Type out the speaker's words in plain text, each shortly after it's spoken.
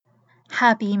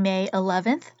Happy May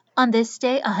 11th. On this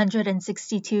day,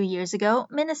 162 years ago,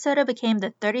 Minnesota became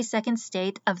the 32nd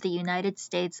state of the United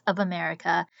States of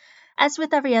America. As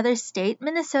with every other state,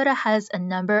 Minnesota has a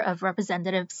number of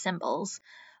representative symbols.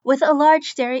 With a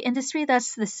large dairy industry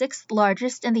that's the sixth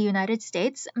largest in the United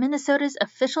States, Minnesota's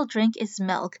official drink is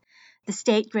milk. The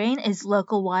state grain is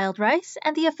local wild rice,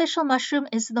 and the official mushroom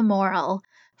is the morel.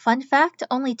 Fun fact,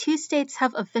 only two states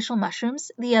have official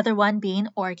mushrooms, the other one being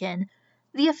Oregon.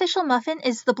 The official muffin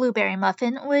is the blueberry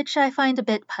muffin, which I find a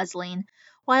bit puzzling.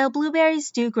 While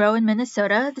blueberries do grow in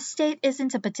Minnesota, the state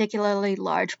isn't a particularly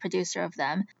large producer of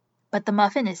them, but the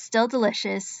muffin is still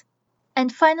delicious.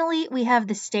 And finally, we have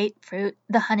the state fruit,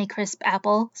 the Honeycrisp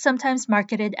apple, sometimes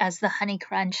marketed as the Honey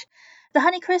Crunch. The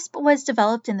Honeycrisp was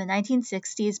developed in the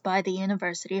 1960s by the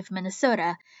University of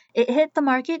Minnesota. It hit the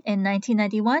market in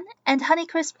 1991, and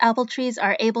Honeycrisp apple trees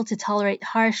are able to tolerate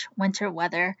harsh winter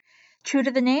weather. True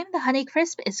to the name, the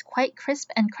Honeycrisp is quite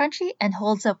crisp and crunchy and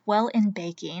holds up well in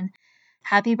baking.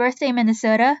 Happy birthday,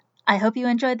 Minnesota! I hope you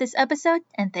enjoyed this episode,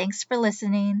 and thanks for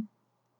listening.